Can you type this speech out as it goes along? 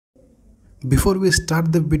Before we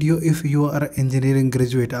start the video, if you are an engineering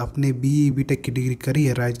graduate, आपने BE BTech की degree करी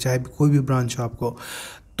है right, चाहे कोई भी ब्रांच हो आपको,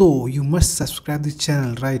 तो you must subscribe this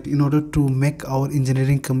channel right in order to make our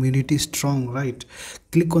engineering community strong right.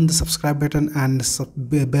 Click on the subscribe button and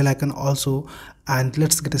bell icon also, and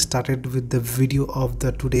let's get started with the video of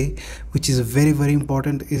the today, which is very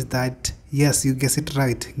important. Is that yes, you guess it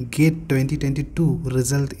right, GATE 2022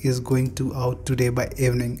 result is going to out today by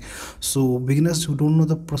evening. So beginners who don't know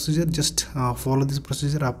the procedure, just follow this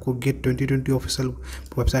procedure. आपको GATE 2020 official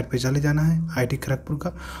website पे चले जाना है IIT Kharagpur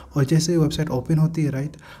का, और जैसे website open होती है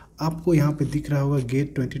राइट, आपको यहाँ पे दिख रहा होगा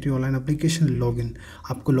GATE 2022 ऑनलाइन एप्लीकेशन लॉगिन।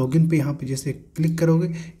 आपको लॉगिन पे यहाँ पे जैसे क्लिक करोगे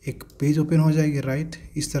एक पेज ओपन हो जाएगी राइट,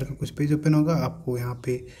 इस तरह का कुछ पेज ओपन होगा। आपको यहाँ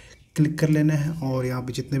पे क्लिक कर लेना है और यहाँ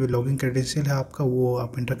पे जितने भी लॉगिन क्रेडेंशियल है आपका वो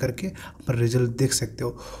आप एंटर करके अपना रिजल्ट देख सकते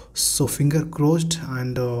हो। सो फिंगर क्रोज्ड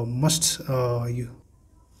एंड मस्ट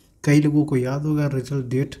कई लोगों को याद होगा रिजल्ट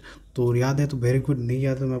डेट, तो याद है तो वेरी गुड, नहीं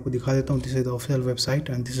याद है मैं आपको दिखा देता हूँ। This is the official website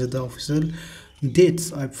and this is the official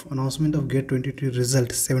dates of announcement of GATE 2022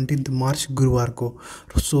 result 17 मार्च गुरुवार को।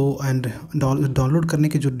 सो एंड डाउनलोड करने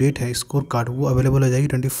की जो डेट है स्कोर कार्ड वो अवेलेबल हो जाएगी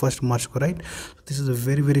 21 मार्च को right. This is a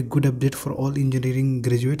very good update for all engineering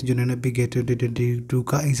graduate जिन्होंने भी GATE 2022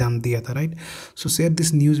 का एग्जाम दिया था right. So share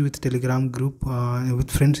this news with Telegram group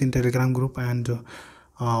with friends in Telegram group and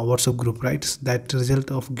WhatsApp group right. That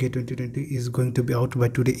result of GATE 2020 is going to be out by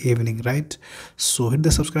today evening right. So hit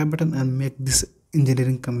the subscribe button and make this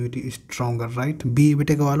engineering community stronger right. BE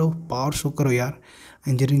BTech वालों power show करो यार,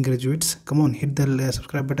 engineering graduates come on, hit the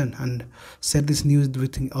subscribe button and share this news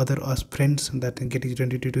with other us friends that GATE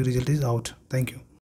 2022 result is out. Thank you.